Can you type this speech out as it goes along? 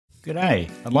G'day,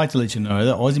 I'd like to let you know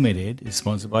that AussieMedEd is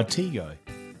sponsored by Tego.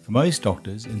 For most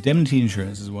doctors, indemnity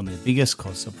insurance is one of their biggest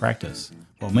costs of practice.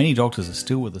 While many doctors are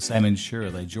still with the same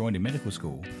insurer they joined in medical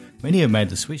school, many have made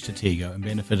the switch to Tego and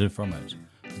benefited from it.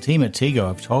 The team at Tego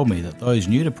have told me that those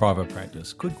new to private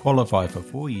practice could qualify for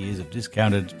 4 years of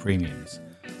discounted premiums.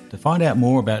 To find out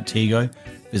more about Tego,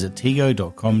 visit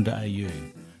tego.com.au.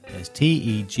 That's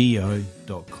tego.com.au.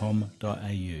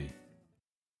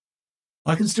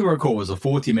 I can still recall as a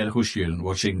fourth-year medical student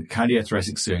watching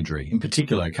cardiothoracic surgery, in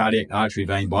particular cardiac artery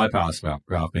vein bypass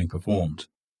graft being performed.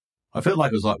 I felt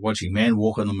like it was like watching man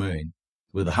walk on the moon,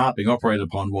 with the heart being operated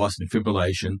upon whilst in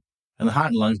fibrillation and the heart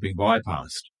and lungs being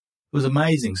bypassed. It was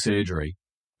amazing surgery,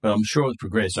 but I'm sure it's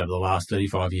progressed over the last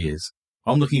 35 years.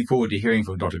 I'm looking forward to hearing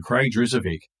from Dr. Craig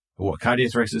Jurisevic about what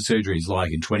cardiothoracic surgery is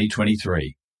like in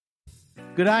 2023.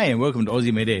 Good day and welcome to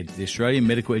AussieMedEd, the Australian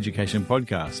Medical Education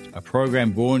Podcast, a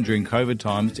program born during COVID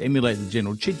times to emulate the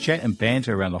general chit-chat and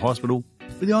banter around the hospital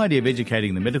with the idea of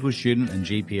educating the medical student and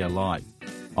GP alike.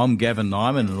 I'm Gavin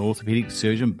Nyman, an orthopaedic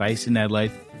surgeon based in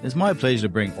Adelaide, and it's my pleasure to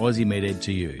bring AussieMedEd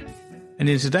to you. And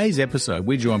in today's episode,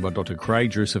 we're joined by Dr.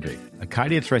 Craig Jurisevic, a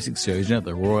cardiothoracic surgeon at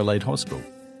the Royal Adelaide Hospital.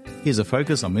 He has a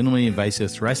focus on minimally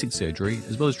invasive thoracic surgery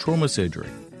as well as trauma surgery.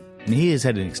 And he has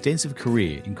had an extensive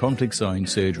career in conflict zone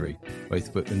surgery,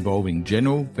 both involving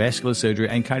general, vascular surgery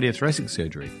and cardiothoracic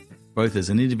surgery, both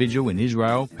as an individual in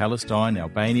Israel, Palestine,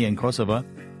 Albania and Kosovo,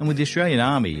 and with the Australian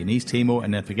Army in East Timor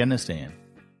and Afghanistan.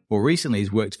 More recently,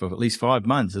 he's worked for at least 5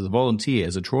 months as a volunteer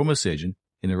as a trauma surgeon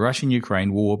in the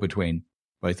Russian-Ukraine war between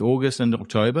both August and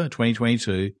October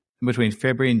 2022 and between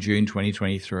February and June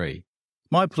 2023.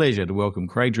 My pleasure to welcome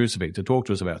Craig Jurisevic to talk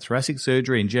to us about thoracic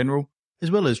surgery in general, as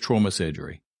well as trauma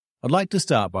surgery. I'd like to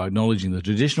start by acknowledging the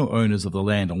traditional owners of the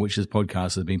land on which this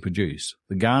podcast has been produced,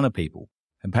 the Kaurna people,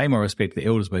 and pay my respect to the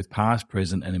elders both past,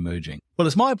 present and emerging. Well,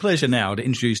 it's my pleasure now to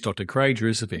introduce Dr. Craig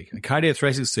Jurisevic, a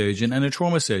cardiothoracic surgeon and a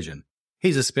trauma surgeon.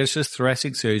 He's a specialist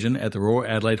thoracic surgeon at the Royal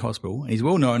Adelaide Hospital, and he's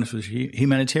well known for his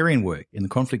humanitarian work in the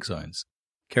conflict zones,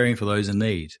 caring for those in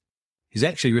need. He's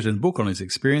actually written a book on his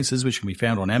experiences which can be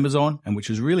found on Amazon and which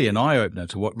is really an eye-opener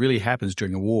to what really happens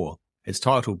during a war. It's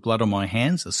titled Blood on My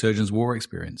Hands, A Surgeon's War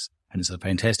Experience, and it's a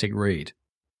fantastic read.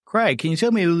 Craig, can you tell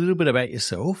me a little bit about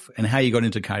yourself and how you got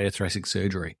into cardiothoracic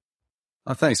surgery?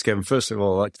 Thanks, Kevin. First of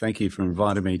all, I'd like to thank you for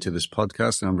inviting me to this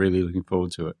podcast, and I'm really looking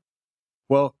forward to it.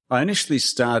 Well, I initially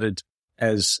started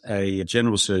as a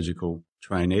general surgical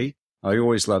trainee. I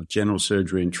always loved general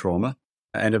surgery and trauma,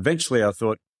 and eventually I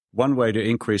thought one way to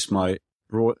increase my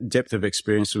broad depth of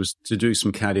experience was to do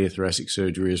some cardiothoracic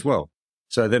surgery as well.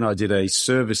 So then I did a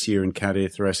service year in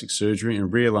cardiothoracic surgery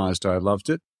and realized I loved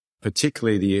it,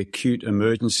 particularly the acute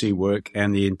emergency work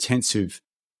and the intensive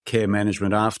care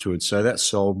management afterwards. So that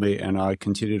sold me and I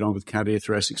continued on with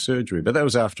cardiothoracic surgery. But that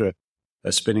was after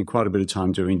spending quite a bit of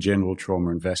time doing general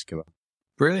trauma and vascular.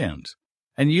 Brilliant.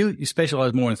 And you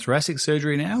specialize more in thoracic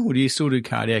surgery now, or do you still do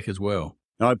cardiac as well?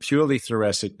 No, I'm purely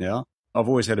thoracic now. I've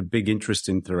always had a big interest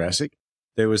in thoracic.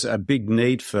 There was a big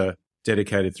need for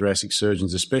dedicated thoracic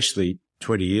surgeons, especially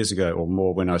 20 years ago or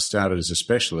more when I started as a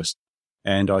specialist.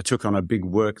 And I took on a big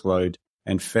workload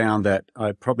and found that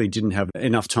I probably didn't have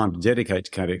enough time to dedicate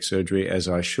to cardiac surgery as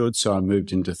I should, so I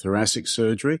moved into thoracic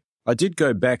surgery. I did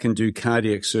go back and do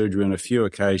cardiac surgery on a few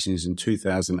occasions in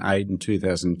 2008 and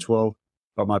 2012,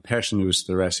 but my passion was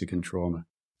thoracic and trauma.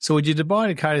 So would you divide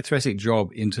a cardiothoracic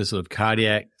job into sort of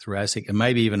cardiac, thoracic, and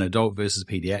maybe even adult versus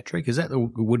pediatric? Is that the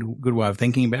good way of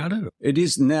thinking about it? It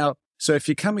is now. So if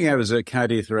you're coming out as a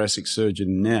cardiothoracic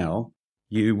surgeon now,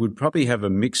 you would probably have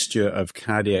a mixture of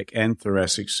cardiac and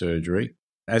thoracic surgery,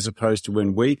 as opposed to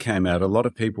when we came out, a lot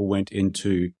of people went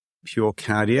into pure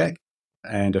cardiac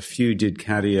and a few did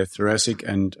cardiothoracic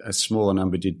and a smaller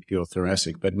number did pure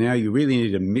thoracic. But now you really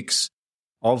need a mix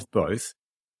of both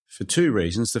for 2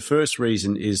 reasons. The first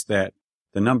reason is that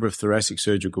the number of thoracic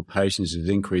surgical patients has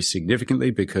increased significantly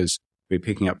because we're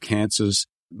picking up cancers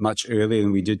much earlier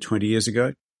than we did 20 years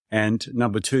ago. And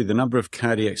number 2, the number of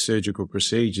cardiac surgical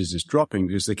procedures is dropping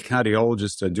because the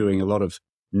cardiologists are doing a lot of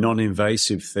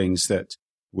non-invasive things that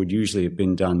would usually have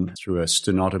been done through a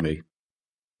stenotomy.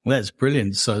 Well, that's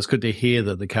brilliant. So it's good to hear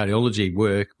that the cardiology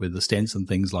work with the stents and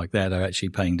things like that are actually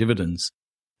paying dividends.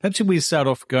 Perhaps if we start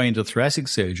off going into thoracic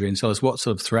surgery and tell us what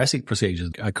sort of thoracic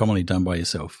procedures are commonly done by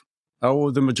yourself. Oh,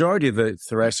 well, the majority of the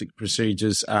thoracic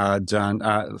procedures are done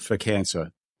for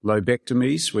cancer.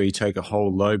 Lobectomies, where you take a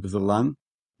whole lobe of the lung.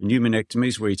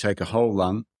 Pneumonectomies, where you take a whole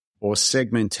lung, or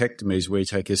segmentectomies, where you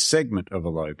take a segment of a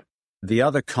lobe. The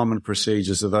other common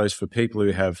procedures are those for people who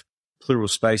have pleural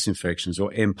space infections or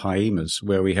empyemas,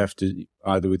 where we have to,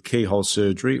 either with keyhole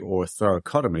surgery or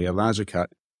thoracotomy, a larger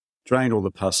cut, drain all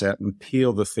the pus out, and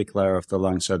peel the thick layer off the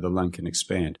lung so the lung can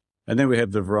expand. And then we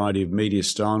have the variety of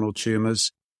mediastinal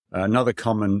tumours. Another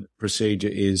common procedure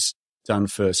is done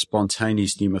for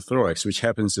spontaneous pneumothorax, which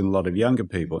happens in a lot of younger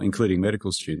people, including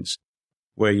medical students,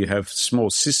 where you have small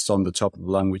cysts on the top of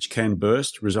the lung which can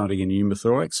burst, resulting in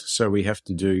pneumothorax. So we have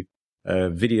to do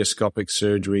videoscopic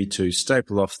surgery to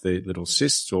staple off the little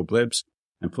cysts or blebs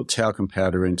and put talcum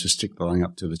powder in to stick the lung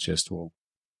up to the chest wall.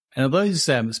 And are those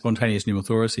spontaneous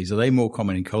pneumothoraces, are they more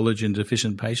common in collagen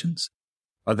deficient patients?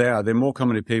 They are. They're more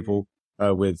common in people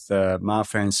with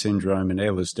Marfan syndrome and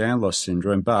Ehlers-Danlos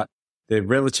syndrome, but they're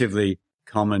relatively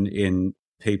common in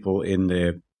people in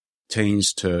their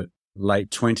teens to late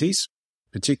 20s,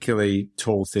 particularly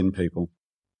tall, thin people.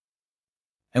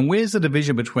 And where's the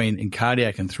division between in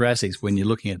cardiac and thoracics when you're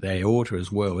looking at the aorta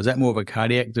as well? Is that more of a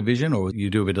cardiac division, or you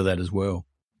do a bit of that as well?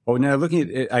 Well, now looking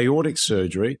at aortic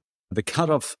surgery, the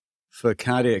cutoff for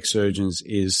cardiac surgeons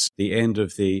is the end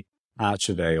of the arch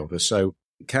of the aorta. So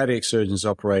cardiac surgeons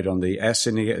operate on the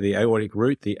aortic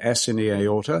root, the ascending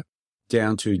aorta,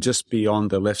 down to just beyond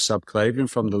the left subclavian.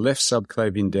 From the left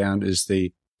subclavian down is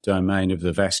the domain of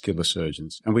the vascular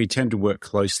surgeons. And we tend to work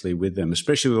closely with them,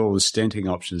 especially with all the stenting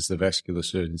options the vascular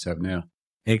surgeons have now.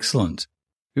 Excellent.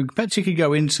 Perhaps you could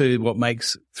go into what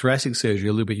makes thoracic surgery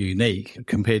a little bit unique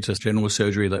compared to general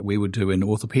surgery that we would do in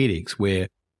orthopedics, where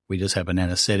we just have an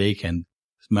anesthetic and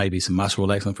maybe some muscle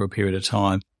relaxant for a period of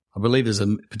time. I believe there's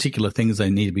some particular things they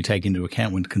need to be taken into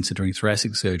account when considering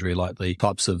thoracic surgery, like the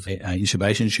types of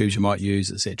intubation tubes you might use,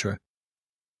 etc.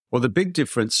 Well, the big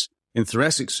difference in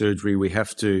thoracic surgery, we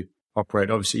have to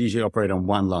usually operate on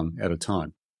one lung at a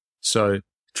time. So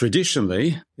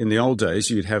traditionally, in the old days,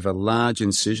 you'd have a large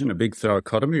incision, a big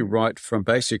thoracotomy, right from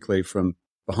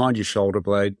behind your shoulder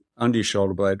blade, under your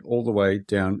shoulder blade, all the way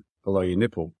down below your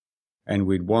nipple. And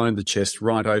we'd wind the chest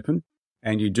right open,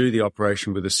 and you do the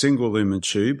operation with a single lumen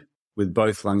tube with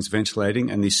both lungs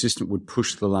ventilating, and the assistant would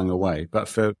push the lung away. But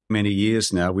for many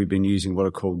years now, we've been using what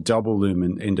are called double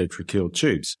lumen endotracheal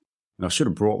tubes. And I should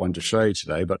have brought one to show you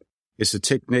today, but it's a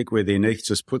technique where the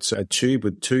anaesthetist puts a tube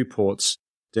with two ports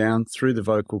down through the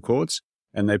vocal cords,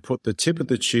 and they put the tip of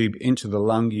the tube into the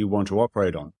lung you want to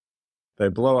operate on. They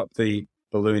blow up the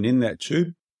balloon in that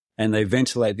tube, and they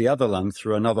ventilate the other lung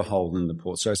through another hole in the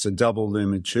port. So it's a double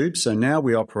lumen tube. So now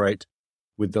we operate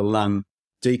with the lung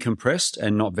decompressed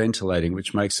and not ventilating,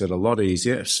 which makes it a lot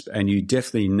easier. And you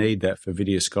definitely need that for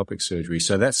videoscopic surgery.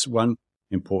 So that's one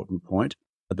important point.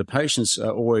 The patients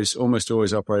are almost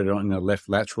always operated on in a left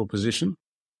lateral position.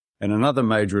 And another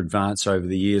major advance over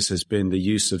the years has been the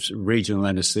use of regional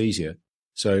anesthesia,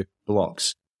 so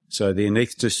blocks. So the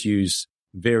anaesthetists use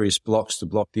various blocks to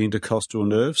block the intercostal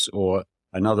nerves, or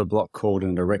another block called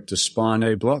an erector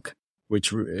spinae block,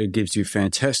 which gives you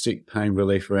fantastic pain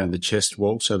relief around the chest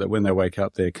wall so that when they wake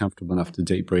up, they're comfortable enough to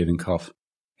deep breathe and cough.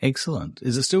 Excellent.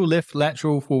 Is it still left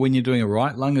lateral for when you're doing a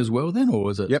right lung as well then, or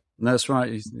is it? Yep, that's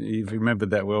right. You've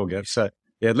remembered that well, Gav. So,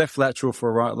 yeah, left lateral for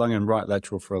a right lung and right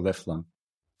lateral for a left lung.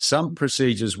 Some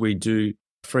procedures we do,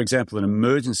 for example, in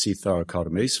emergency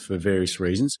thoracotomies for various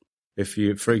reasons. If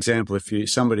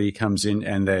somebody comes in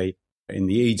and in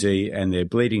the ED and they're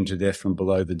bleeding to death from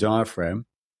below the diaphragm,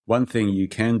 one thing you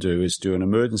can do is do an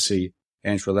emergency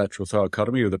anterolateral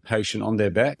thoracotomy with a patient on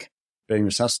their back being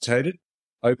resuscitated,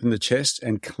 open the chest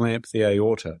and clamp the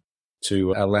aorta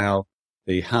to allow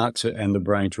the heart and the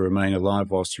brain to remain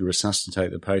alive whilst you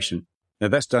resuscitate the patient. Now,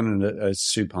 that's done in a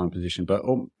supine position, but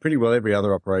pretty well every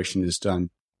other operation is done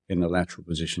in the lateral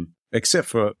position, except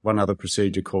for one other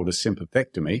procedure called a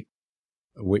sympathectomy,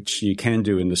 which you can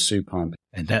do in the supine.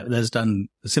 And the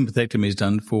sympathectomy is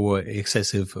done for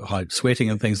excessive sweating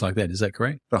and things like that. Is that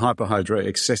correct? For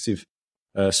excessive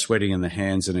sweating in the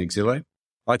hands and axillae.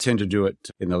 I tend to do it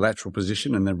in the lateral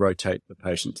position and then rotate the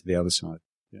patient to the other side.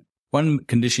 Yeah. One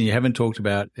condition you haven't talked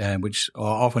about, which I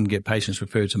often get patients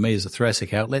referred to me, is the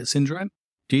thoracic outlet syndrome.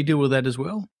 Do you deal with that as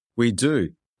well? We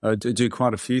do. I do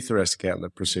quite a few thoracic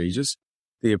outlet procedures.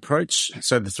 The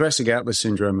thoracic outlet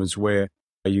syndrome is where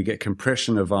you get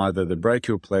compression of either the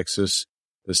brachial plexus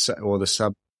or the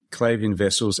subclavian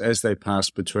vessels as they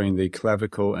pass between the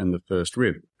clavicle and the first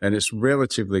rib. And it's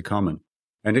relatively common.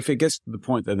 And if it gets to the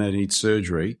point that they need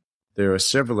surgery, there are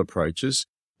several approaches.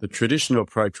 The traditional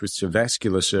approach which the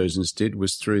vascular surgeons did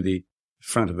was through the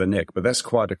front of the neck, but that's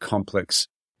quite a complex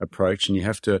approach, and you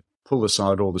have to pull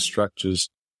aside all the structures,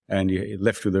 and you're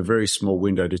left with a very small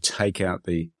window to take out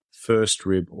the first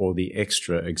rib or the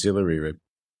extra axillary rib.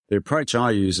 The approach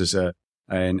I use is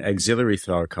an axillary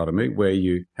thoracotomy, where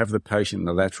you have the patient in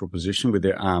the lateral position with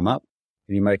their arm up,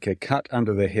 and you make a cut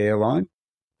under the hairline,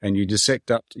 and you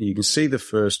dissect up. You can see the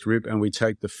first rib, and we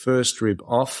take the first rib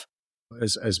off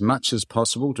as much as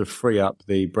possible to free up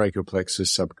the brachial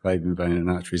plexus, subclavian vein and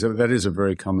arteries. That is a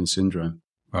very common syndrome.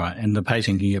 Right, and the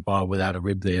patient can get by without a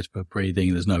rib there for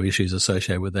breathing. There's no issues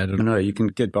associated with that. No, you can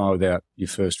get by without your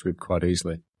first rib quite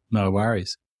easily. No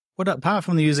worries. What apart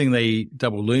from using the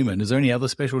double lumen, is there any other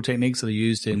special techniques that are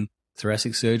used in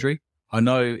thoracic surgery? I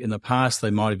know in the past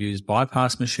they might have used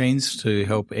bypass machines to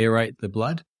help aerate the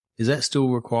blood. Is that still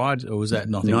required, or is that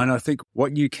nothing? No, I think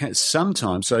what you can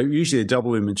sometimes, so usually a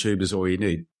double lumen tube is all you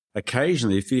need.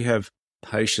 Occasionally, if you have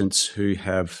patients who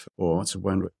have,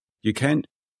 you can,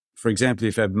 for example,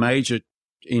 if you have major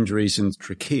injuries in the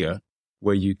trachea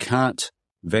where you can't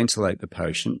ventilate the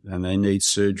patient and they need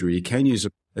surgery, you can use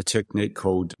a technique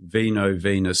called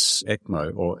veno-venous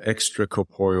ECMO, or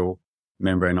extracorporeal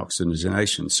membrane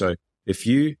oxygenation. So if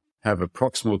you have a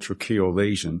proximal tracheal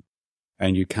lesion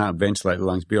and you can't ventilate the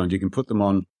lungs beyond, you can put them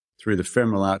on through the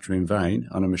femoral artery and vein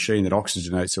on a machine that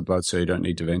oxygenates the blood so you don't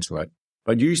need to ventilate.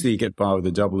 But usually you get by with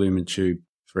a double lumen tube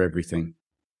for everything.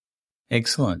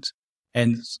 Excellent.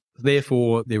 And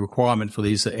therefore, the requirement for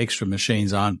these extra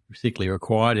machines aren't particularly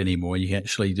required anymore. You can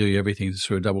actually do everything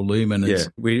through a double lumen. Yeah,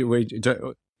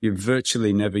 you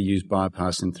virtually never use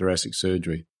bypass in thoracic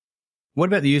surgery. What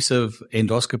about the use of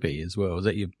endoscopy as well? Is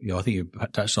that I think you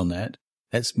touched on that.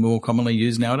 That's more commonly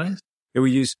used nowadays? Yeah,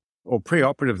 we use, or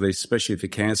preoperatively, especially for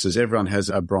cancers, everyone has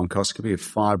a bronchoscopy, a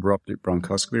fibre optic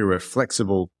bronchoscopy, where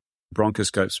flexible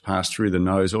bronchoscopes pass through the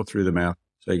nose or through the mouth,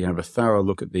 so you can have a thorough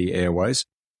look at the airways.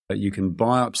 You can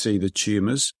biopsy the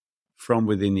tumours from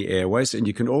within the airways, and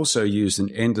you can also use a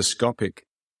bronchoscopic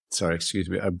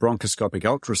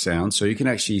ultrasound, so you can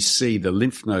actually see the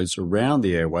lymph nodes around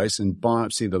the airways and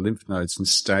biopsy the lymph nodes and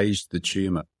stage the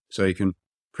tumour. So you can,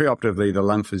 preoperatively, the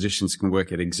lung physicians can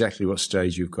work at exactly what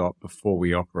stage you've got before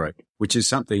we operate, which is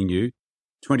something new.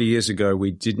 20 years ago,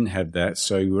 we didn't have that,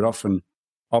 so you would often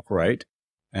operate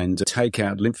and take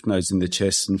out lymph nodes in the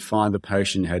chest and find the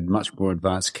patient had much more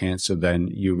advanced cancer than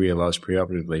you realise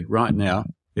preoperatively. Right now,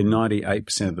 in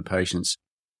 98% of the patients,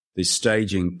 the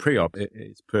staging pre-op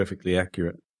is perfectly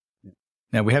accurate.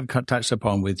 Now, we have touched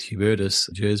upon with Hubertus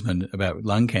Gersman about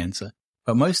lung cancer,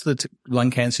 but most of the lung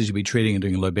cancers you'll be treating and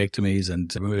doing lobectomies and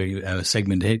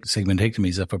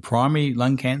segmentectomies are for primary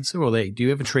lung cancer, or do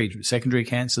you ever treat secondary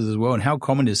cancers as well? And how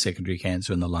common is secondary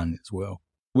cancer in the lung as well?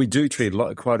 We do treat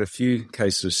quite a few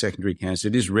cases of secondary cancer.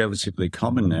 It is relatively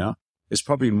common now. It's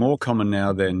probably more common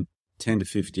now than 10 to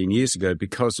 15 years ago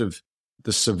because of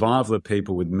the survival of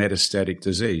people with metastatic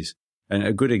disease. And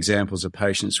a good example is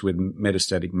patients with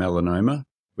metastatic melanoma,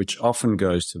 which often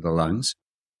goes to the lungs.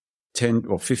 10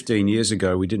 or 15 years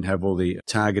ago, we didn't have all the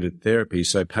targeted therapies,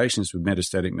 so patients with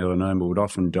metastatic melanoma would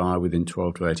often die within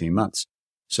 12 to 18 months.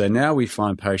 So now we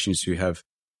find patients who have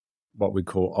what we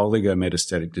call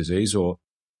oligometastatic disease, or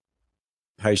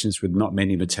patients with not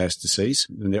many metastases,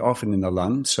 and they're often in the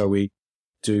lung, so we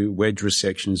do wedge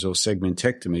resections or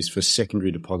segmentectomies for secondary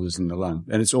deposits in the lung.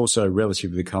 And it's also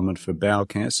relatively common for bowel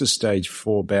cancer, stage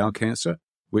 4 bowel cancer,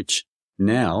 which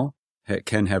now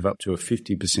can have up to a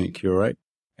 50% cure rate,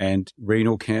 and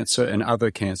renal cancer and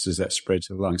other cancers that spread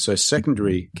to the lung. So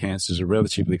secondary cancers are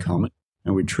relatively common,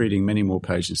 and we're treating many more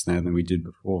patients now than we did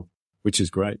before, which is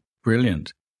great.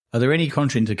 Brilliant. Are there any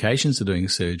contraindications to doing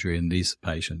surgery in these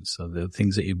patients? Are there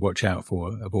things that you'd watch out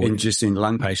for? In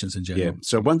lung patients in general? Yeah.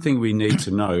 So one thing we need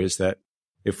to know is that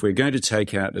if we're going to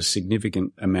take out a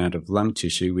significant amount of lung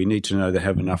tissue, we need to know they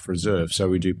have enough reserve. So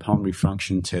we do pulmonary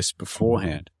function tests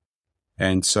beforehand.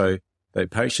 And so the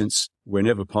patients,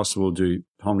 whenever possible, do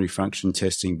pulmonary function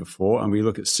testing before. And we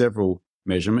look at several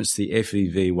measurements. The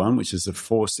FEV1, which is the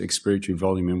forced expiratory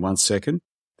volume in 1 second,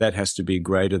 that has to be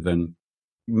greater than,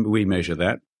 we measure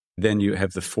that. Then you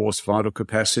have the forced vital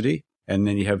capacity, and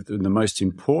then you have the most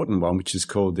important one, which is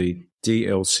called the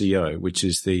DLCO, which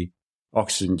is the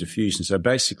oxygen diffusion. So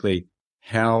basically,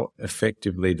 how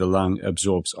effectively the lung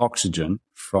absorbs oxygen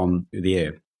from the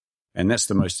air. And that's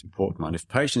the most important one. If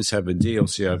patients have a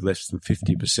DLCO of less than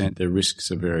 50%, their risks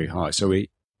are very high. So we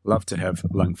love to have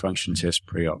lung function tests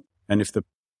pre-op. And if the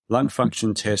lung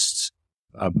function tests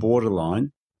are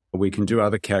borderline, we can do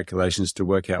other calculations to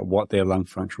work out what their lung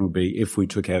function will be if we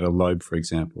took out a lobe, for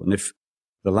example. And if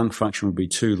the lung function will be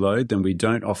too low, then we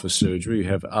don't offer surgery. We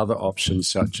have other options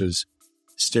such as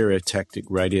stereotactic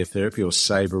radiotherapy or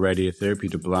SABR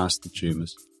radiotherapy to blast the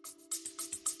tumours.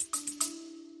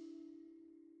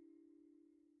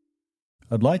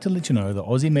 I'd like to let you know that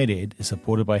Aussie MedEd is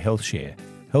supported by HealthShare.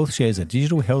 HealthShare is a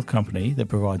digital health company that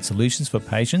provides solutions for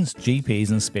patients,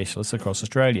 GPs and specialists across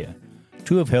Australia.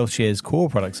 Two of HealthShare's core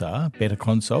products are Better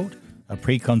Consult, a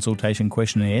pre-consultation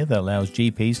questionnaire that allows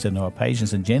GPs to know a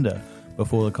patient's agenda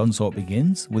before the consult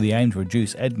begins, with the aim to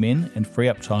reduce admin and free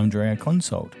up time during a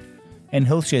consult. And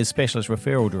HealthShare's Specialist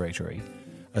Referral Directory,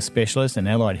 a specialist and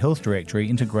allied health directory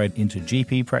integrated into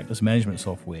GP practice management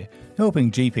software,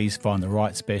 helping GPs find the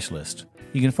right specialist.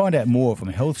 You can find out more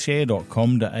from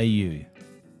healthshare.com.au.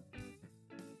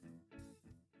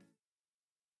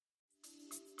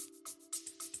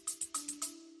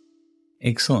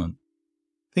 Excellent.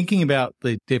 Thinking about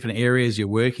the different areas you're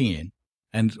working in,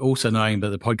 and also knowing that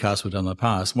the podcasts we've done in the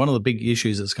past, one of the big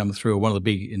issues that's come through, or one of the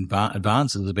big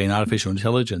advances has been artificial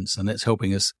intelligence, and that's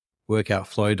helping us work out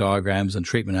flow diagrams and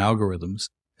treatment algorithms.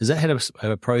 Has that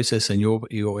had a process in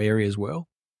your area as well?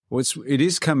 Well, it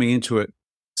is coming into it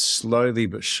slowly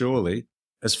but surely,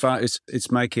 as far as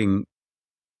it's making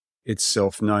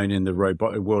itself known in the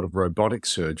world of robotic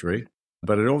surgery,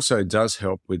 but it also does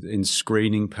help in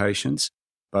screening patients.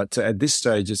 But at this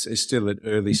stage, it's still at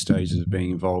early stages of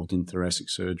being involved in thoracic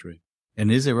surgery.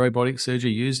 And is there robotic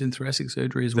surgery used in thoracic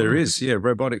surgery as well? There is, yeah.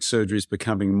 Robotic surgery is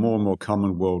becoming more and more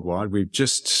common worldwide. We've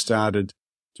just started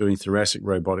doing thoracic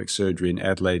robotic surgery in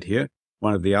Adelaide here.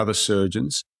 One of the other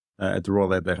surgeons at the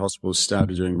Royal Adelaide Hospital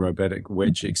started doing robotic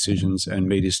wedge excisions and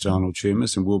mediastinal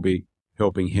tumours, and we'll be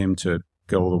helping him to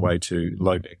go all the way to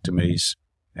lobectomies.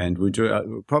 And we'll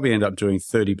probably end up doing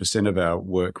 30% of our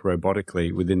work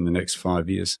robotically within the next 5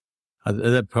 years.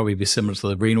 That'd probably be similar to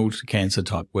the renal cancer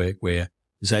type work, where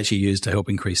it's actually used to help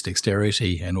increase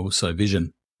dexterity and also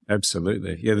vision.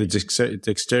 Absolutely. Yeah, the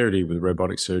dexterity with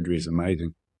robotic surgery is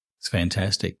amazing. It's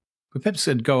fantastic. But perhaps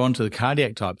I'd go on to the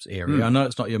cardiac types area. I know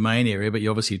it's not your main area, but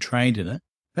you're obviously trained in it.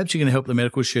 Perhaps you can help the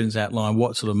medical students outline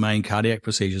what sort of main cardiac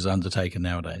procedures are undertaken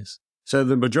nowadays. So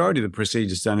the majority of the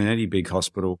procedures done in any big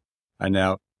hospital are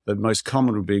now, the most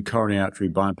common would be coronary artery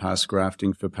bypass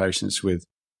grafting for patients with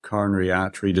coronary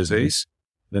artery disease.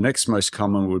 The next most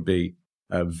common would be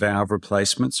valve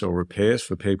replacements or repairs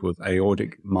for people with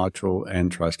aortic, mitral,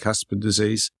 and tricuspid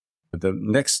disease. The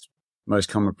next most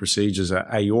common procedures are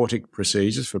aortic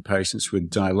procedures for patients with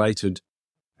dilated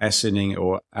ascending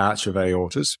or arch of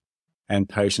aortas, and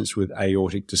patients with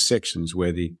aortic dissections,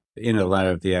 where the inner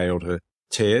layer of the aorta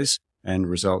tears and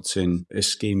results in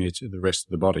ischemia to the rest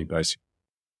of the body, basically.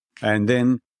 And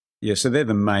then, so they're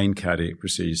the main cardiac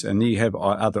procedures. And then you have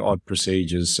other odd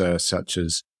procedures such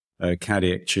as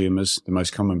cardiac tumours, the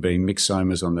most common being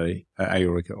myxomas on the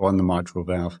aortic, on the mitral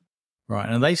valve. Right.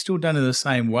 And are they still done in the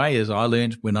same way as I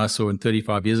learned when I saw in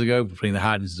 35 years ago, putting the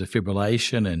heart into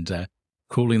defibrillation and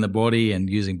cooling the body and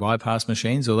using bypass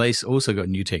machines? Or they also got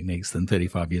new techniques than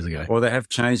 35 years ago? Well, they have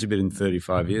changed a bit in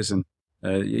 35 years. And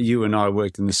you and I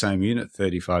worked in the same unit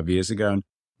 35 years ago. And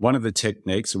one of the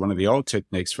techniques, one of the old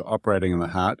techniques for operating on the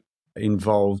heart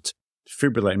involved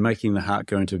making the heart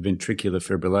go into ventricular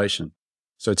fibrillation.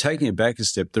 So taking it back a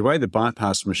step, the way the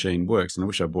bypass machine works, and I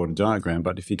wish I brought a diagram,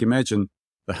 but if you can imagine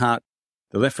the heart,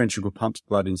 the left ventricle pumps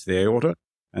blood into the aorta,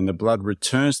 and the blood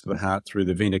returns to the heart through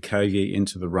the vena cava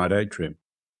into the right atrium.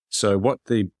 So what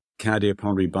the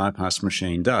cardiopulmonary bypass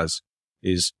machine does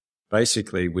is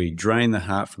basically we drain the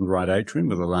heart from the right atrium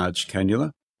with a large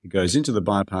cannula. It goes into the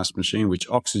bypass machine, which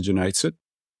oxygenates it,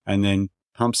 and then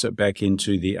pumps it back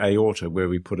into the aorta, where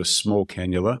we put a small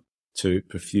cannula to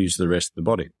perfuse the rest of the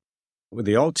body. With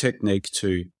the old technique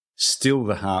to still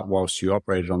the heart whilst you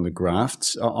operated on the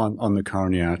grafts, on the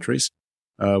coronary arteries,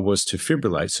 was to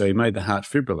fibrillate. So he made the heart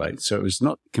fibrillate. So it was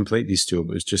not completely still,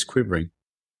 but it was just quivering.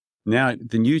 Now,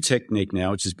 the new technique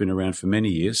now, which has been around for many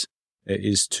years,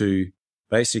 is to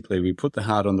basically we put the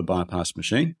heart on the bypass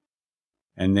machine,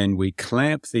 and then we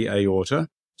clamp the aorta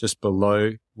just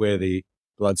below where the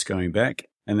blood's going back,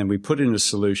 and then we put in a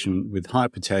solution with high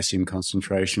potassium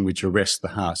concentration, which arrests the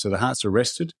heart. So the heart's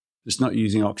arrested, it's not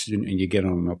using oxygen, and you get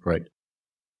on and operate.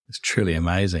 It's truly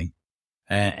amazing.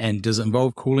 And does it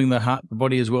involve cooling the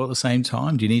body as well at the same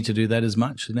time? Do you need to do that as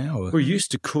much now? Or? We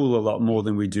used to cool a lot more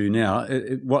than we do now.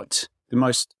 The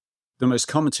most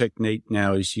common technique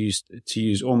now is to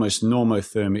use almost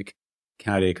normothermic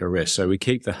cardiac arrest. So we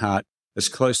keep the heart as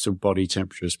close to body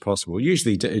temperature as possible.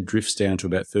 Usually it drifts down to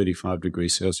about 35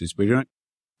 degrees Celsius. We don't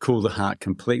cool the heart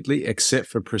completely, except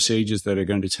for procedures that are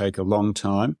going to take a long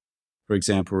time. For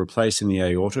example, replacing the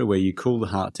aorta, where you cool the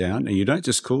heart down, and you don't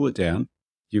just cool it down,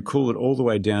 you cool it all the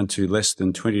way down to less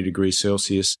than 20 degrees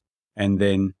Celsius, and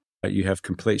then you have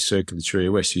complete circulatory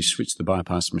arrest. You switch the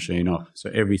bypass machine off, so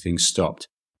everything's stopped.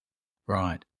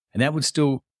 Right. And that would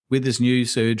still, with this new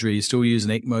surgery, you still use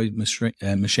an ECMO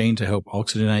machine to help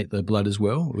oxygenate the blood as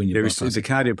well? The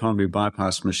cardiopulmonary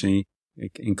bypass machine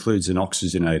includes an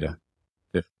oxygenator.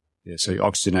 So you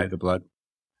oxygenate the blood.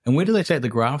 And where do they take the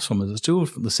grafts from? Is it still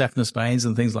the saphenous veins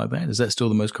and things like that? Is that still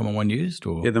the most common one used?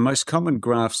 Or? Yeah, the most common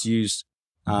grafts used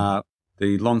are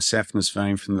the long saphenous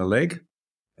vein from the leg.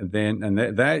 And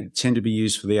they tend to be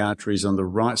used for the arteries on the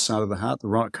right side of the heart, the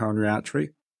right coronary artery,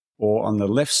 or on the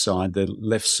left side, the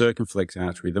left circumflex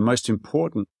artery. The most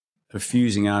important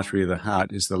perfusing artery of the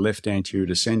heart is the left anterior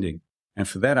descending. And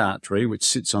for that artery, which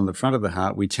sits on the front of the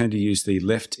heart, we tend to use the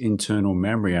left internal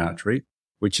mammary artery,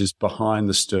 which is behind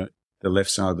the left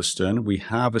side of the sternum. We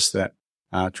harvest that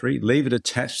artery, leave it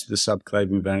attached to the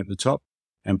subclavian vein at the top,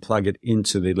 and plug it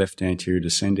into the left anterior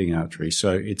descending artery.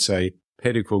 So it's a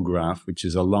pedicle graft, which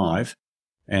is alive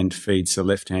and feeds the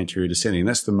left anterior descending.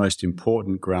 That's the most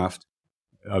important graft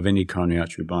of any coronary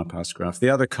artery bypass graft. The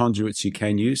other conduits you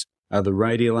can use are the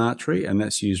radial artery, and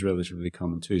that's used relatively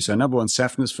common too. So number one,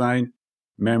 saphenous vein,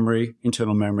 mammary,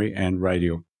 internal mammary, and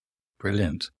radial.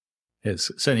 Brilliant.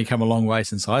 It's certainly come a long way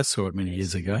since I saw it many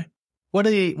years ago. One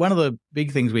of the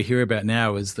big things we hear about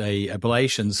now is the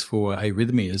ablations for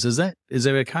arrhythmias. Is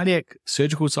there a cardiac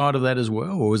surgical side of that as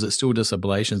well, or is it still just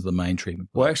ablations the main treatment?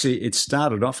 Well, actually, it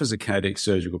started off as a cardiac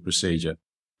surgical procedure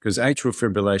because atrial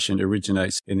fibrillation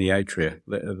originates in the atria,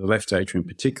 the left atrium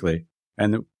particularly.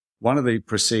 And one of the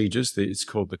procedures, it's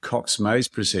called the Cox-Maze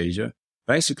procedure,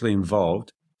 basically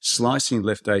involved slicing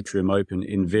left atrium open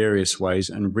in various ways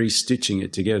and restitching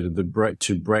it together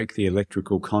to break the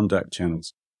electrical conduct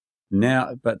channels.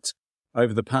 Now, but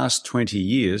over the past 20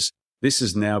 years, this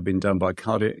has now been done by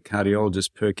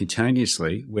cardiologists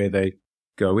percutaneously, where they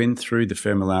go in through the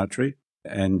femoral artery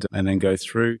and then go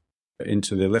through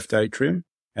into the left atrium.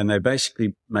 And they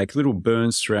basically make little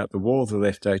burns throughout the wall of the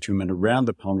left atrium and around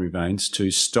the pulmonary veins to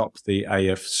stop the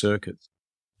AF circuits.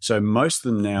 So most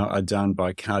of them now are done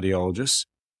by cardiologists.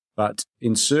 But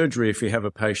in surgery, if you have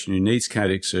a patient who needs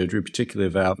cardiac surgery, particularly a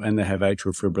valve, and they have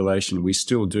atrial fibrillation, we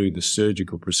still do the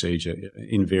surgical procedure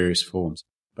in various forms.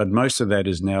 But most of that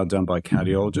is now done by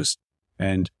cardiologists,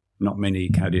 and not many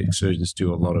cardiac surgeons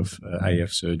do a lot of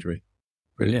AF surgery.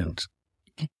 Brilliant.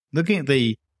 Looking at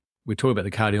we talk about the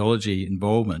cardiology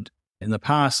involvement. In the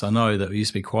past, I know that there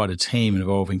used to be quite a team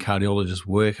involving cardiologists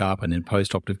workup and then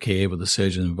post-operative care with the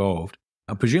surgeon involved.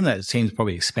 I presume that team's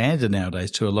probably expanded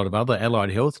nowadays to a lot of other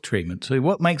allied health treatment too.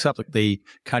 What makes up the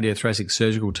cardiothoracic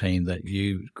surgical team that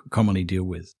you commonly deal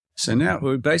with? So now,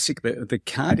 basically, the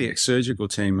cardiac surgical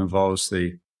team involves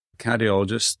the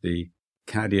cardiologists, the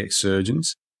cardiac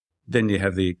surgeons. Then you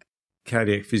have the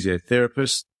cardiac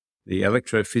physiotherapists, the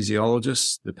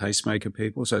electrophysiologists, the pacemaker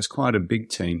people. So it's quite a big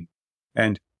team.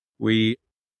 And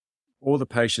all the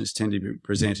patients tend to be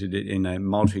presented in a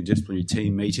multidisciplinary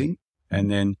team meeting, and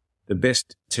then the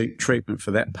best treatment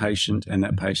for that patient and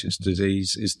that patient's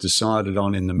disease is decided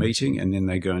on in the meeting, and then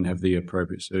they go and have the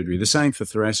appropriate surgery. The same for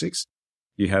thoracics.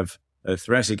 You have a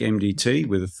thoracic MDT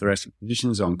with the thoracic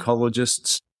physicians,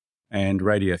 oncologists, and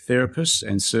radiotherapists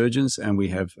and surgeons, and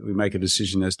we make a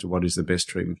decision as to what is the best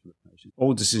treatment for the patient.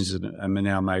 All decisions are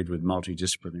now made with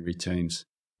multidisciplinary teams.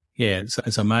 Yeah,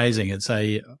 it's amazing.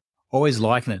 Always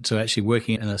liken it to actually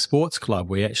working in a sports club.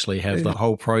 We actually have the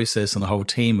whole process and the whole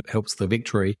team helps the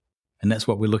victory. And that's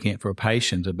what we're looking at for a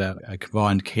patient about a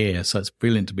combined care. So it's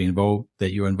brilliant to be involved,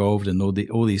 that you're involved and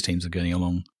all these teams are going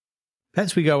along.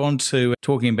 Perhaps we go on to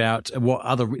talking about what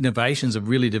other innovations have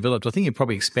really developed. I think you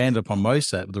probably expanded upon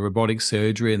most of that with the robotic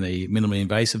surgery and the minimally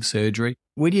invasive surgery.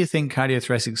 Where do you think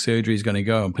cardiothoracic surgery is going to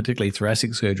go, and particularly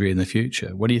thoracic surgery in the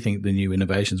future? What do you think the new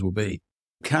innovations will be?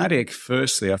 Cardiac,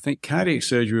 firstly, I think cardiac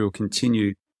surgery will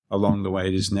continue along the way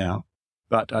it is now.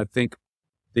 But I think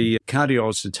the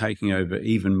cardiologists are taking over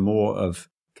even more of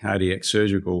the cardiac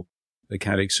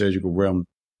surgical realm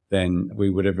than we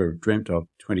would ever have dreamt of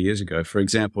 20 years ago. For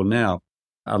example, now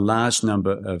a large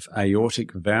number of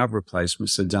aortic valve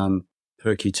replacements are done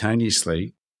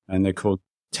percutaneously, and they're called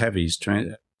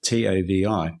TAVIs,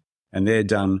 T-A-V-I, and they're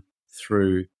done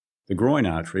through the groin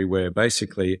artery, where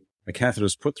basically a catheter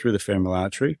is put through the femoral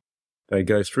artery. They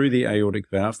go through the aortic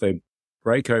valve. They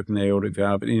break open the aortic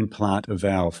valve and implant a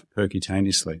valve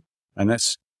percutaneously. And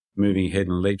that's moving ahead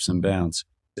in leaps and bounds.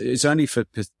 It's only for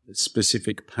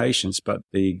specific patients, but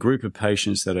the group of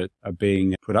patients that are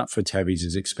being put up for TAVIs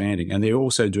is expanding. And they're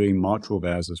also doing mitral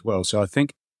valves as well. So I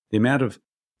think the amount of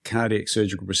cardiac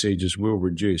surgical procedures will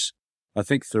reduce. I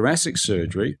think thoracic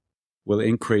surgery will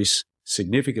increase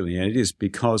significantly, and it is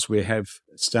because we have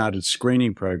started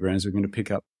screening programs. We're going to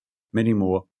pick up many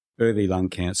more early lung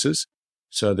cancers.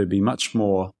 So there'll be much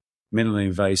more minimally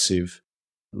invasive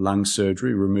lung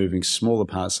surgery, removing smaller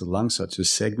parts of the lung, such as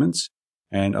segments,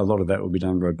 and a lot of that will be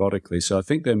done robotically. So I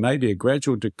think there may be a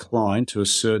gradual decline to a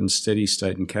certain steady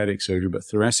state in cardiac surgery, but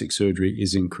thoracic surgery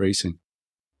is increasing.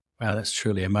 Wow, that's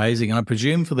truly amazing. And I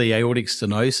presume for the aortic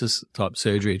stenosis type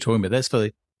surgery you're talking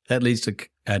about, that leads to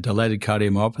dilated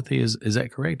cardiomyopathy. Is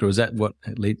that correct, or is that what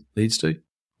it leads to?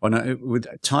 With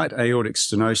tight aortic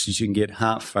stenosis, you can get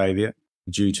heart failure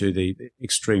due to the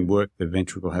extreme work the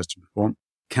ventricle has to perform.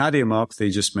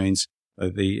 Cardiomyopathy just means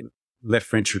the left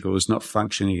ventricle is not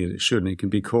functioning as it should, and it can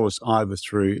be caused either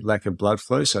through lack of blood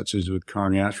flow, such as with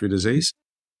coronary artery disease.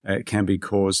 It can be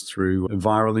caused through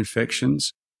viral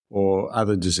infections or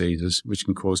other diseases, which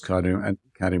can cause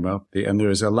cardiomyopathy. And there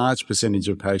is a large percentage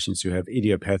of patients who have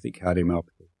idiopathic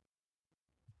cardiomyopathy.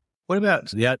 What about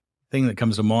the thing that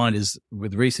comes to mind is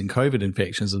with recent COVID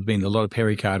infections, there's been a lot of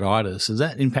pericarditis. Has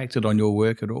that impacted on your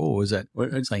work at all? Or is that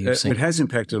something you've seen? It has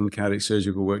impacted on cardiac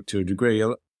surgical work to a degree.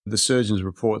 The surgeons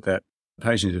report that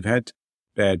patients who've had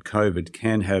bad COVID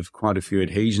can have quite a few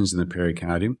adhesions in the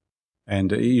pericardium.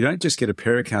 And you don't just get a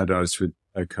pericarditis with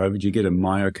COVID, you get a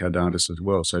myocarditis as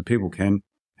well. So people can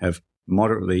have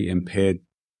moderately impaired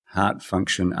heart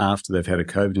function after they've had a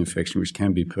COVID infection, which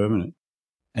can be permanent.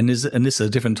 And this is a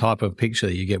different type of picture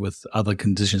that you get with other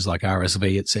conditions like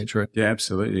RSV, etc. Yeah,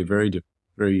 absolutely. Very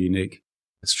unique.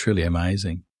 It's truly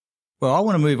amazing. Well, I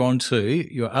want to move on to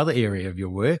your other area of your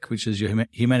work, which is your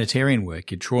humanitarian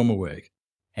work, your trauma work.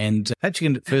 And perhaps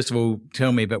you can first of all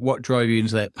tell me about what drove you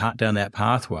into down that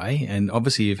pathway. And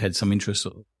obviously you've had some interest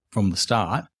from the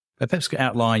start, but perhaps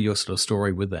outline your sort of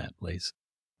story with that, please.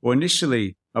 Well,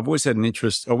 initially, I've always had an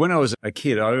interest. When I was a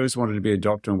kid, I always wanted to be a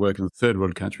doctor and work in a third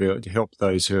world country to help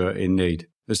those who are in need.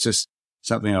 It's just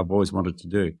something I've always wanted to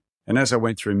do. And as I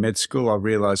went through med school, I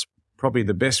realized probably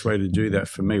the best way to do that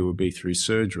for me would be through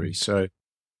surgery. So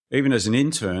even as an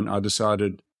intern, I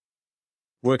decided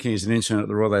working as an intern at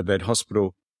the Royal Adelaide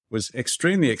Hospital was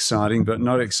extremely exciting, but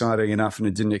not exciting enough, and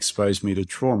it didn't expose me to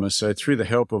trauma. So through the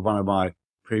help of one of my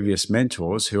previous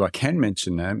mentors, who I can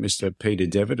mention now, Mr. Peter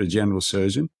Devitt, a general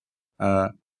surgeon,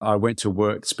 I went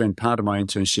to spend part of my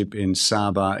internship in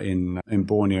Sabah in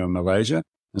Borneo, Malaysia,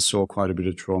 and saw quite a bit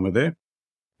of trauma there.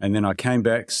 And then I came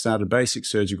back, started basic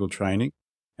surgical training,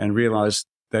 and realized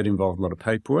that involved a lot of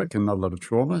paperwork and not a lot of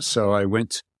trauma. So I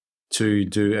went to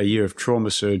do a year of trauma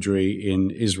surgery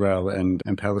in Israel and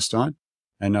Palestine,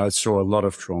 and I saw a lot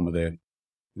of trauma there.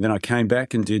 And then I came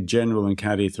back and did general and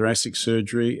cardiothoracic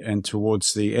surgery, and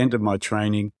towards the end of my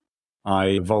training,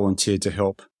 I volunteered to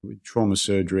help with trauma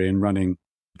surgery and running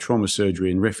trauma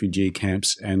surgery in refugee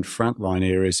camps and frontline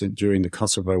areas during the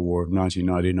Kosovo War of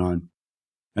 1999.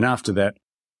 And after that,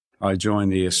 I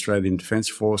joined the Australian Defence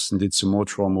Force and did some more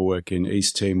trauma work in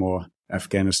East Timor,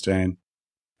 Afghanistan,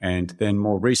 and then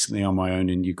more recently on my own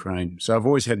in Ukraine. So I've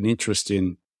always had an interest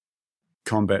in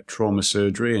combat trauma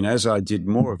surgery, and as I did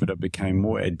more of it, I became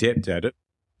more adept at it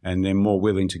and then more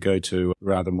willing to go to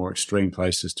rather more extreme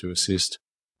places to assist.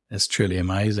 That's truly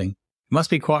amazing. It must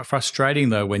be quite frustrating,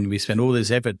 though, when we spend all this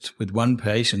effort with one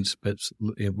patient, but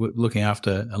looking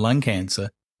after a lung cancer,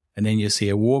 and then you see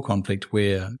a war conflict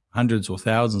where hundreds or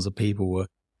thousands of people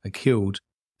are killed,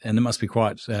 and it must be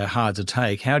quite hard to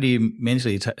take. How do you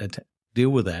mentally deal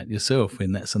with that yourself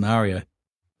in that scenario?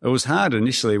 It was hard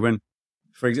initially when,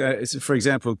 for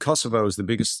example, Kosovo was the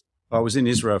biggest. I was in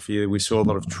Israel for a year. We saw a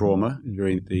lot of trauma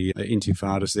during the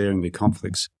intifadas there and the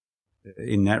conflicts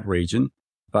in that region.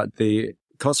 But the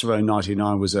Kosovo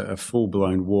 99 was a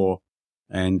full-blown war,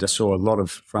 and I saw a lot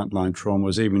of frontline trauma. I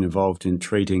was even involved in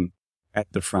treating at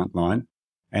the front line.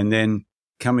 And then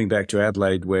coming back to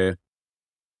Adelaide, where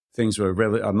things were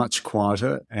much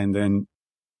quieter, and then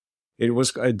it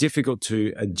was difficult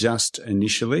to adjust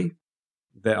initially.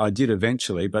 That I did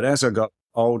eventually, but as I got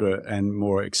older and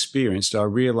more experienced, I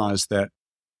realized that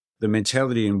the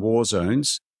mentality in war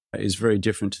zones is very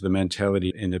different to the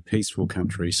mentality in a peaceful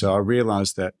country. So I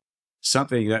realized that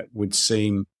something that would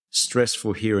seem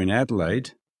stressful here in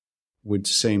Adelaide would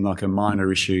seem like a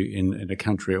minor issue in a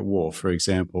country at war, for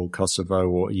example, Kosovo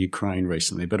or Ukraine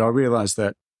recently. But I realized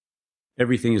that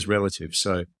everything is relative.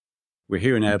 So we're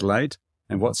here in Adelaide,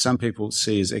 and what some people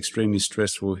see as extremely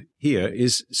stressful here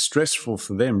is stressful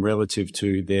for them relative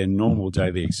to their normal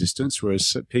daily existence,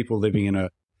 whereas people living in a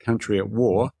country at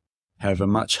war have a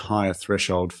much higher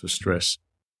threshold for stress.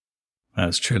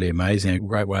 That's truly amazing. A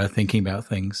great way of thinking about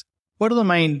things. What are the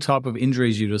main type of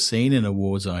injuries you'd have seen in a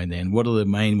war zone then? What are the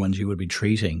main ones you would be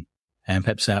treating? And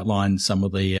perhaps outline some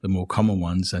of the more common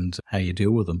ones and how you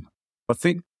deal with them. I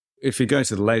think if you go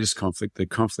to the latest conflict, the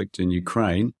conflict in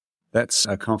Ukraine, that's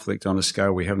a conflict on a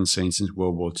scale we haven't seen since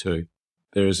World War II.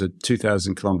 There is a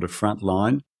 2,000-kilometre front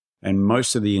line, and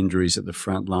most of the injuries at the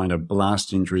front line are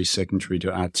blast injuries secondary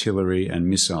to artillery and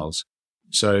missiles.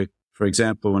 So, for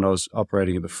example, when I was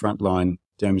operating at the frontline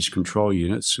damage control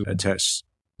units attached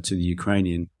to the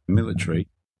Ukrainian military,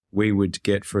 we would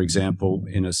get, for example,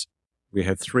 we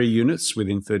had 3 units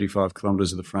within 35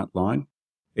 kilometres of the front line.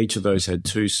 Each of those had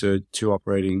two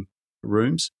operating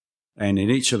rooms. And in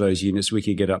each of those units, we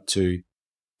could get up to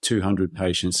 200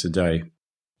 patients a day.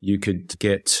 You could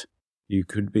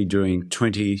be doing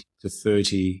 20 to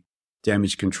 30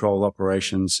 damage control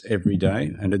operations every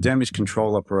day. And a damage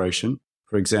control operation,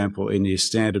 for example, in your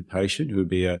standard patient, who would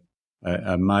be a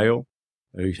male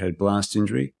who had blast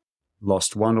injury,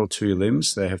 lost one or two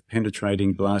limbs, they have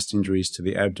penetrating blast injuries to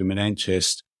the abdomen and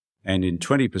chest, and in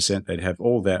 20% they'd have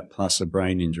all that plus a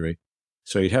brain injury.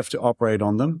 So you'd have to operate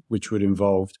on them, which would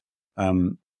involve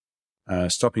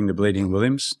stopping the bleeding of the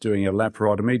limbs, doing a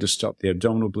laparotomy to stop the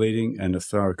abdominal bleeding, and a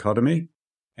thoracotomy.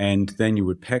 And then you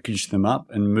would package them up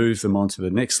and move them on to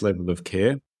the next level of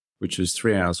care, which is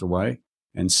 3 hours away,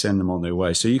 and send them on their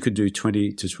way. So you could do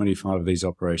 20 to 25 of these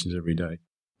operations every day.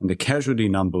 And the casualty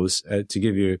numbers, to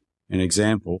give you an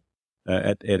example,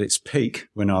 at its peak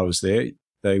when I was there,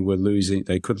 they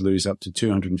could lose up to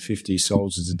 250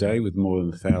 soldiers a day with more than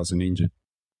 1,000 injured.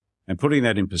 And putting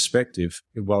that in perspective,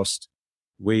 whilst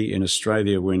we in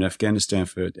Australia were in Afghanistan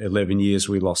for 11 years,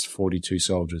 we lost 42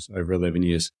 soldiers over 11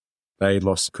 years. They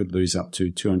could lose up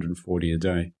to 240 a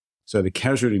day. So the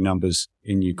casualty numbers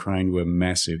in Ukraine were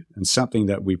massive, and something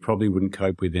that we probably wouldn't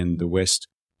cope with in the West,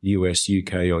 US,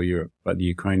 UK or Europe, but the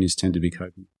Ukrainians tend to be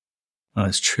coping. Oh,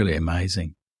 that's truly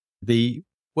amazing.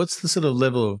 What's the sort of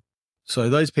level of, so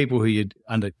those people who you'd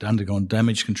undergone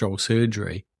damage control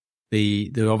surgery,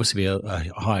 there'd obviously be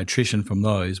a high attrition from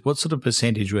those. What sort of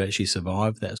percentage would actually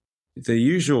survive that? The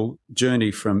usual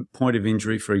journey from point of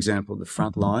injury, for example, the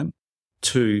front line,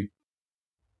 to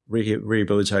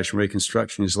rehabilitation,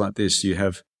 reconstruction is like this.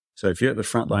 So if you're at the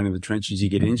front line of the trenches, you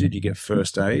get injured, you get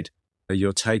first aid.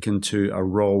 You're taken to a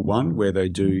roll 1 where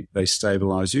they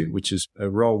stabilize you, which is a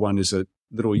roll 1 is a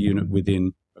little unit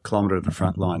within a kilometre of the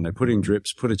front line. They put in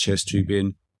drips, put a chest tube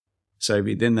in,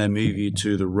 then they move you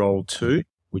to the roll 2,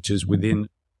 which is within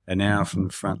an hour from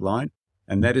the front line.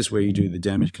 And that is where you do the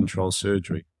damage control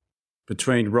surgery.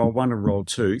 Between roll 1 and roll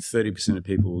 2, 30% of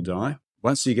people will die.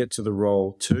 Once you get to the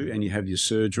roll 2 and you have your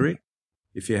surgery,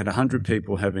 if you had 100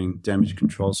 people having damage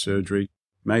control surgery,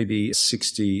 maybe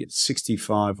 60,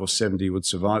 65 or 70 would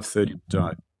survive, 30 would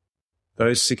die.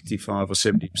 Those 65 or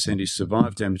 70% who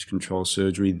survive damage control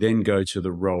surgery then go to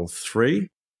the roll 3,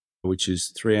 which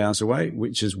is 3 hours away,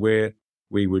 which is where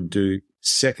we would do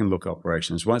second look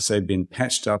operations. Once they've been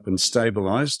patched up and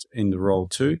stabilized in the roll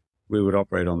 2, we would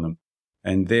operate on them.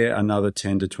 And there another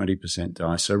 10 to 20%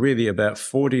 die. So really about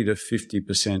 40 to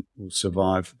 50% will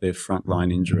survive their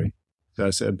frontline injury. So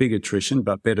it's a big attrition,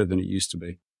 but better than it used to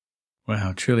be.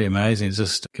 Wow, truly amazing. It's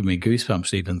just giving me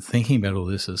goosebumps even thinking about all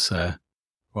this. Is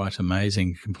quite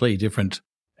amazing, completely different.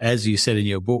 As you said in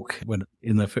your book, when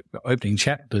in the opening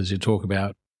chapters, you talk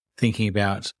about thinking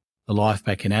about the life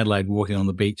back in Adelaide, walking on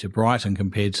the beach at Brighton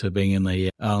compared to being in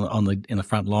the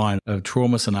front line of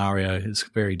trauma scenario. It's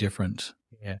very different.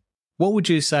 Yeah. What would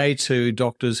you say to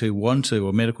doctors who want to,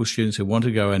 or medical students who want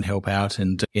to go and help out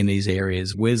in these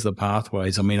areas? Where's the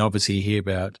pathways? I mean, obviously you hear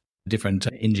about different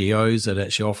NGOs that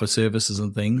actually offer services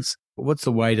and things. What's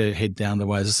the way to head down the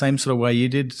way? Is the same sort of way you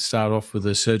did, start off with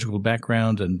a surgical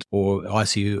background or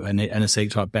ICU and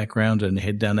anesthetic type background and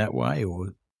head down that way? Or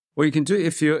well, you can do,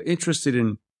 if you're interested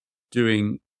in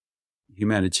doing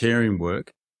humanitarian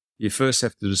work, you first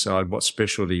have to decide what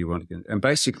specialty you want to get. And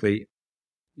basically,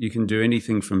 you can do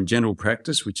anything from general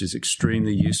practice, which is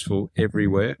extremely useful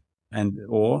everywhere,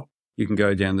 or you can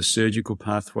go down the surgical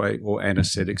pathway or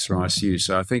anesthetics or ICU.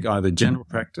 So I think either general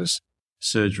practice,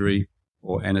 surgery,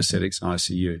 or anesthetics,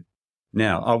 ICU.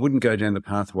 Now, I wouldn't go down the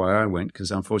pathway I went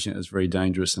because unfortunately it was very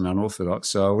dangerous and unorthodox.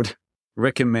 So I would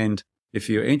recommend, if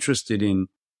you're interested in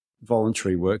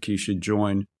voluntary work, you should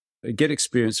get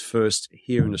experience first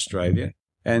here in Australia.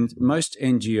 And most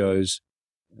NGOs,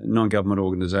 non-government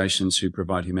organisations who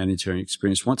provide humanitarian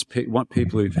experience, want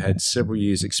people who've had several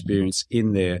years' experience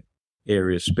in their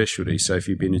area of specialty. So if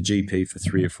you've been a GP for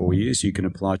 3 or 4 years, you can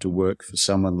apply to work for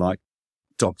someone like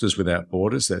Doctors Without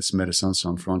Borders, that's Médecins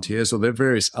Sans Frontières, or there are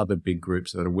various other big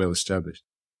groups that are well established.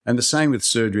 And the same with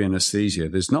surgery anaesthesia.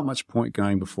 There's not much point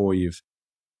going before you've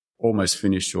almost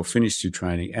finished your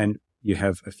training and you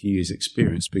have a few years'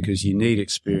 experience, because you need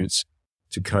experience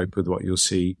to cope with what you'll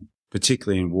see,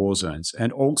 particularly in war zones.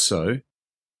 And also,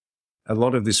 a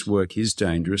lot of this work is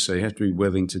dangerous, so you have to be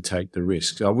willing to take the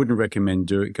risks. I wouldn't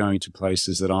recommend going to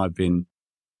places that I've been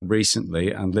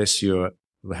recently unless you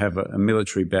have a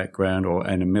military background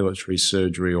and a military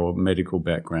surgery or medical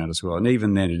background as well. And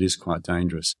even then, it is quite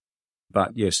dangerous.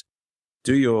 But yes,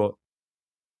 do your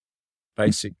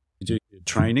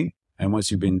training. And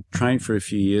once you've been trained for a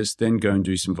few years, then go and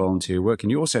do some volunteer work. And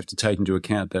you also have to take into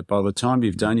account that by the time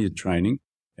you've done your training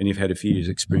and you've had a few years'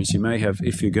 experience, you may have,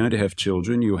 if you're going to have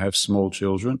children, you'll have small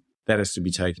children, that has to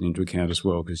be taken into account as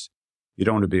well, because you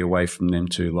don't want to be away from them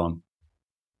too long.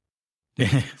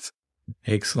 Yes,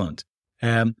 excellent.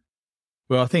 Well,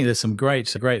 I think there's some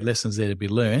great lessons there to be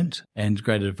learned and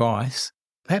great advice.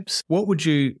 Perhaps where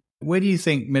do you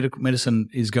think medicine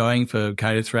is going for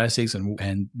cardiothoracics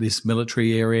and this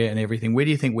military area and everything? Where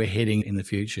do you think we're heading in the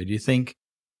future? Do you think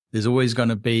there's always going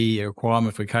to be a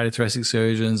requirement for cardiothoracic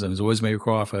surgeons, and there's always going to be a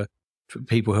requirement for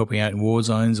people helping out in war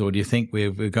zones? Or do you think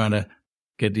we're going to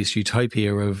get this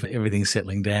utopia of everything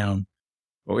settling down?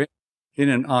 Well, in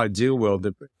an ideal world,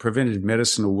 the preventative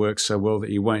medicine will work so well that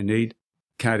you won't need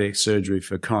cardiac surgery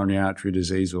for coronary artery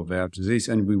disease or valve disease,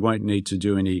 and we won't need to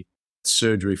do any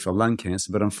surgery for lung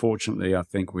cancer, but unfortunately, I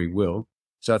think we will.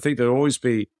 So I think there'll always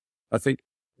be,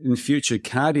 in future,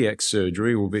 cardiac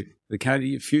surgery will be,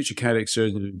 future cardiac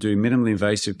surgeons will do minimally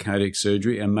invasive cardiac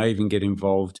surgery and may even get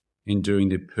involved in doing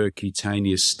the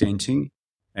percutaneous stenting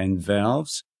and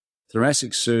valves.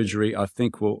 Thoracic surgery, I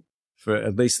think, will, for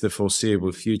at least the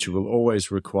foreseeable future, will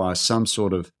always require some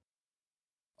sort of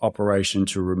operation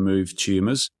to remove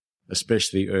tumours,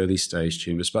 especially early stage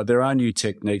tumours. But there are new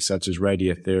techniques such as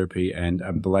radiotherapy and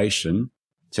ablation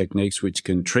techniques which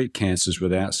can treat cancers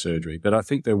without surgery. But I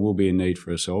think there will be a need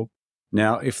for us all.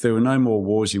 Now, if there were no more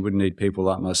wars, you wouldn't need people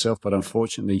like myself. But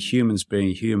unfortunately, humans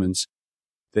being humans,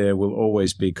 there will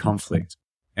always be conflict.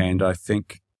 And I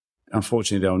think,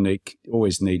 unfortunately, they'll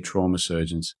always need trauma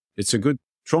surgeons.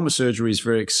 Trauma surgery is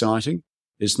very exciting.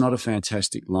 It's not a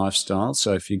fantastic lifestyle.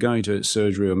 So if you're going to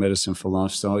surgery or medicine for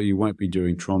lifestyle, you won't be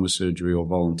doing trauma surgery or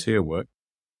volunteer work,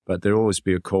 but there'll always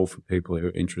be a call for people who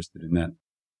are interested in that.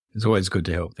 It's always good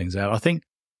to help things out. I think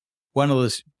one of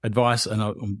the advice, and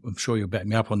I'm sure you'll back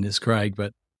me up on this, Craig,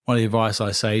 but one of the advice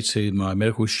I say to my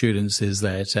medical students is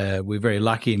that we're very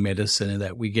lucky in medicine and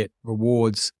that we get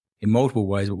rewards in multiple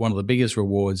ways, but one of the biggest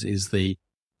rewards is the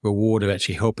reward of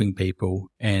actually helping people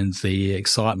and the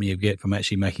excitement you get from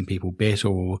actually making people better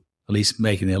or at least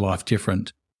making their life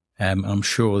different. I'm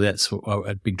sure that's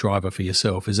a big driver for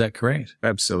yourself. Is that correct?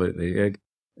 Absolutely.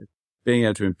 Being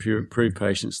able to improve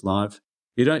patients' life.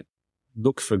 You don't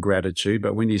look for gratitude,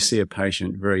 but when you see a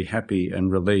patient very happy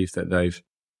and relieved that they've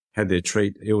had their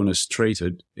illness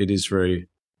treated, it is very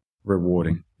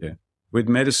rewarding. Yeah. With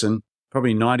medicine,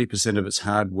 probably 90% of it's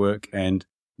hard work and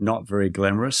not very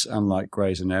glamorous, unlike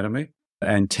Grey's Anatomy.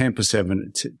 And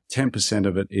 10%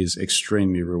 of it is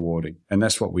extremely rewarding. And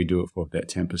that's what we do it for, that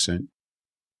 10%.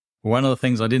 One of the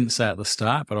things I didn't say at the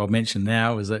start, but I'll mention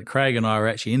now, is that Craig and I were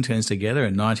actually interns together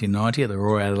in 1990 at the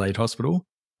Royal Adelaide Hospital.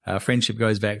 Our friendship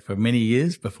goes back for many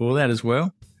years before that as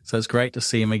well. So it's great to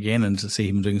see him again and to see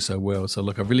him doing so well. So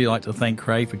look, I'd really like to thank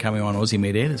Craig for coming on Aussie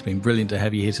Med Ed. It's been brilliant to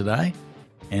have you here today.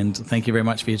 And thank you very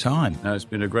much for your time. No, it's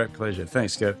been a great pleasure.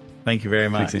 Thanks, Gav. Thank you very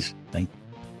much. Thank you.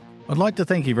 I'd like to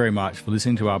thank you very much for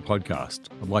listening to our podcast.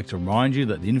 I'd like to remind you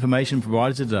that the information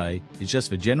provided today is just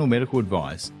for general medical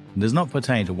advice and does not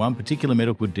pertain to one particular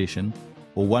medical condition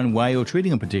or one way of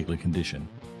treating a particular condition.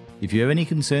 If you have any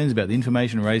concerns about the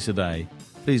information raised today,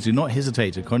 please do not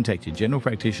hesitate to contact your general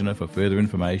practitioner for further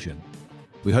information.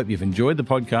 We hope you've enjoyed the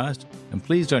podcast, and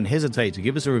please don't hesitate to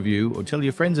give us a review or tell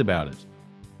your friends about it.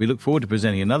 We look forward to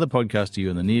presenting another podcast to you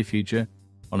in the near future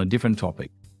on a different topic.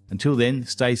 Until then,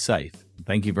 stay safe.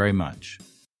 Thank you very much.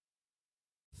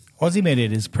 Aussie Med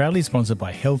Ed is proudly sponsored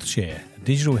by HealthShare, a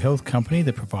digital health company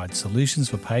that provides solutions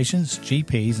for patients,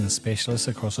 GPs and specialists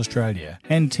across Australia,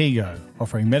 and Tego,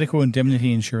 offering medical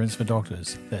indemnity insurance for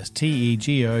doctors. That's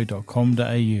tego.com.au.